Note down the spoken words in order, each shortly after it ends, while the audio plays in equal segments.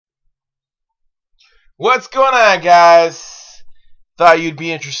What's going on, guys? Thought you'd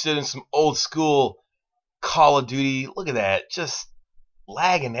be interested in some old school Call of Duty. Look at that. Just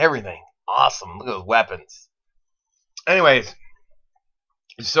lagging everything. Awesome. Look at those weapons. Anyways,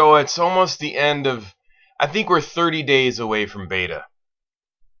 so it's almost the end of... I think we're 30 days away from beta.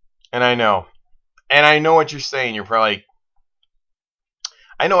 And I know. And I know what you're saying. You're probably like...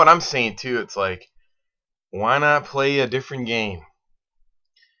 I know what I'm saying, too. It's like, why not play a different game?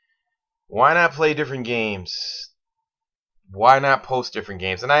 Why not play different games? Why not post different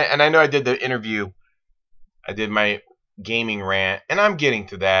games? And I know I did the interview. I did my gaming rant, and I'm getting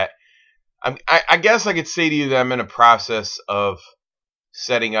to that. I guess I could say to you that I'm in a process of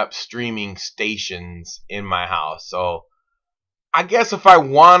setting up streaming stations in my house. So I guess if I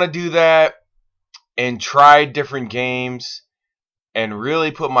want to do that and try different games and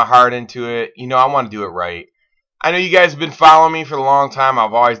really put my heart into it, you know, I want to do it right. I know you guys have been following me for a long time.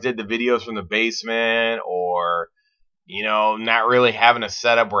 I've always did the videos from the basement, or, you know, not really having a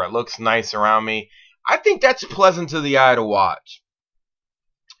setup where it looks nice around me. I think that's pleasant to the eye to watch.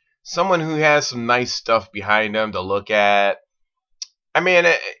 Someone who has some nice stuff behind them to look at. I mean,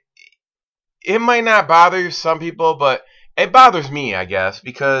 it might not bother some people, but it bothers me, I guess,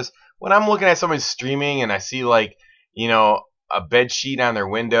 because when I'm looking at somebody streaming and I see, like, you know, a bed sheet on their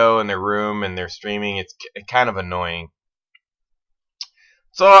window in their room and they're streaming, it's kind of annoying.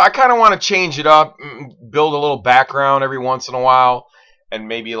 So I kind of want to change it up, build a little background every once in a while, and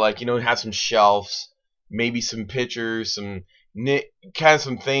maybe, like, you know, have some shelves, maybe some pictures, some kind of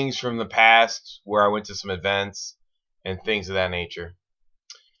some things from the past where I went to some events and things of that nature.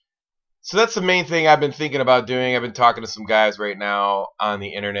 So that's the main thing I've been thinking about doing. I've been talking to some guys right now on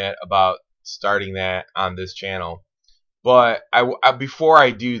the internet about starting that on this channel. But before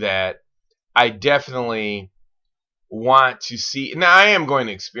I do that, I definitely want to see. Now I am going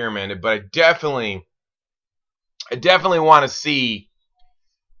to experiment it, but I definitely want to see.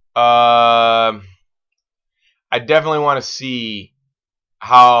 I definitely want to see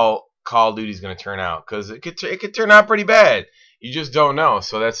how Call of Duty is going to turn out, because it could turn out pretty bad. You just don't know.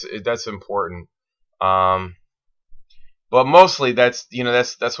 So that's important. But mostly that's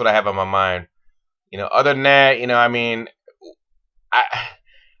what I have on my mind. You know, other than that, you know, I mean,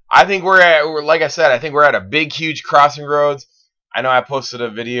 I think like I said, I think we're at a big, huge crossing roads. I know I posted a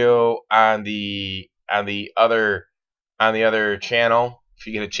video on the other channel. If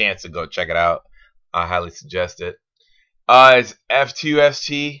you get a chance to go check it out, I highly suggest it. It's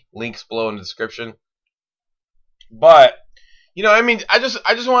F2ST. Links below in the description. But, you know, I mean, I just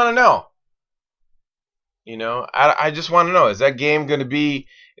want to know. You know, I just want to know, is that game going to be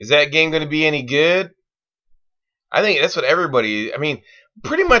any good? I think that's what everybody, I mean,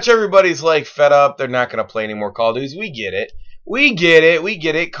 pretty much everybody's like fed up. They're not going to play any more Call of Duties. We get it. We get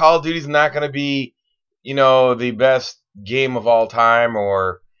it. Call of Duty's not going to be, you know, the best game of all time,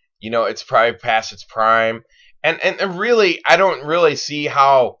 or, you know, it's probably past its prime. And really, I really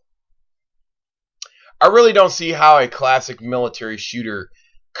don't see how a classic military shooter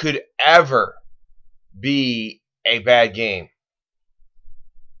could ever be a bad game.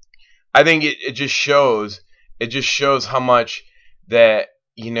 I think it just shows how much that,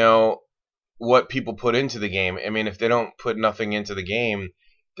 you know, what people put into the game. I mean, if they don't put nothing into the game,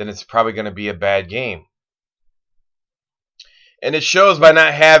 then it's probably going to be a bad game. And it shows by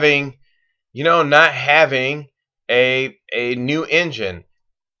not having a new engine,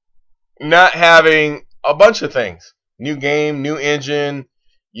 not having a bunch of things. New game, new engine,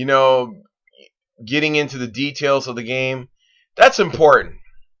 you know, getting into the details of the game. That's important.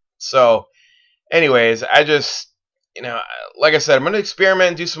 So, anyways, I just, you know, like I said, I'm going to experiment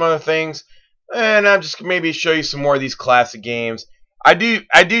and do some other things, and I'm just maybe show you some more of these classic games. I do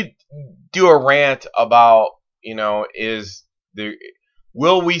a rant about, you know,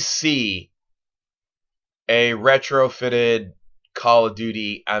 will we see a retrofitted Call of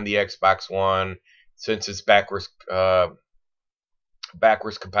Duty on the Xbox One, since it's backwards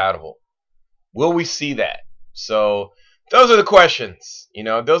compatible? Will we see that? So those are the questions. You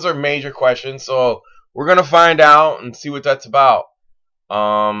know, those are major questions. So we're gonna find out and see what that's about.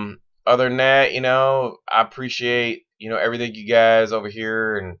 Other than that, you know, I appreciate, you know, everything you guys over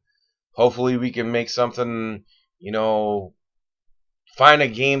here, and hopefully we can make something, you know, find a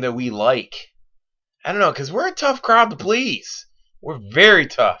game that we like. I don't know, because we're a tough crowd to please. We're very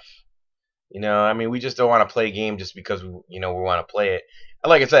tough. You know, I mean, we just don't want to play a game just because we want to play it. And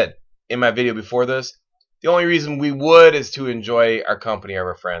like I said in my video before this, the only reason we would is to enjoy our company of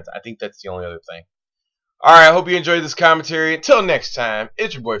our friends. I think that's the only other thing. Alright, I hope you enjoyed this commentary. Until next time,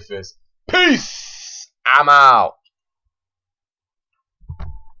 it's your boy Fizz. Peace! I'm out.